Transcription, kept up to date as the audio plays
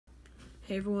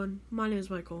Hey everyone, my name is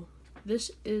Michael.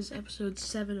 This is episode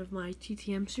 7 of my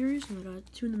TTM series, and I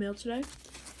got 2 in the mail today.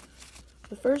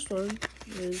 The first one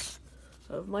is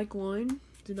of Mike Loynd,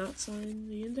 did not sign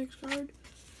the index card.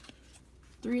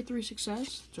 3-3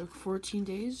 success, took 14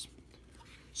 days.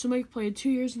 So Mike played 2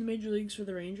 years in the major leagues for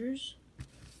the Rangers.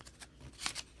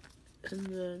 And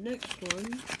the next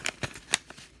one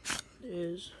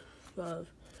is of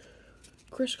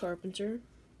Cris Carpenter.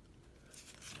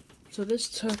 So this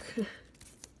took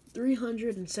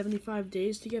 375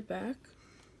 days to get back.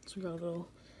 So we got a little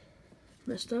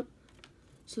messed up.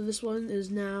 So this one is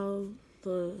now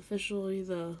officially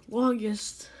the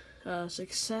longest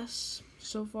success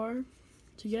so far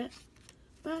to get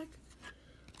back.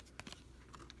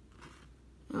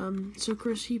 So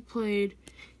Chris, he played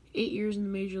 8 years in the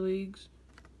major leagues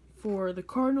for the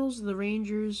Cardinals, the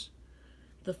Rangers,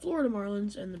 the Florida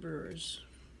Marlins, and the Brewers.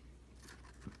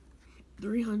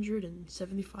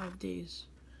 375 days.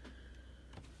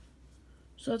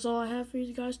 So that's all I have for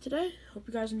you guys today. Hope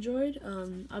you guys enjoyed.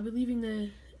 I'll be leaving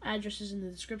the addresses in the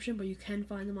description, but you can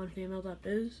find them on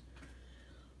fanmail.biz.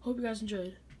 Hope you guys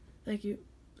enjoyed. Thank you.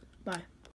 Bye.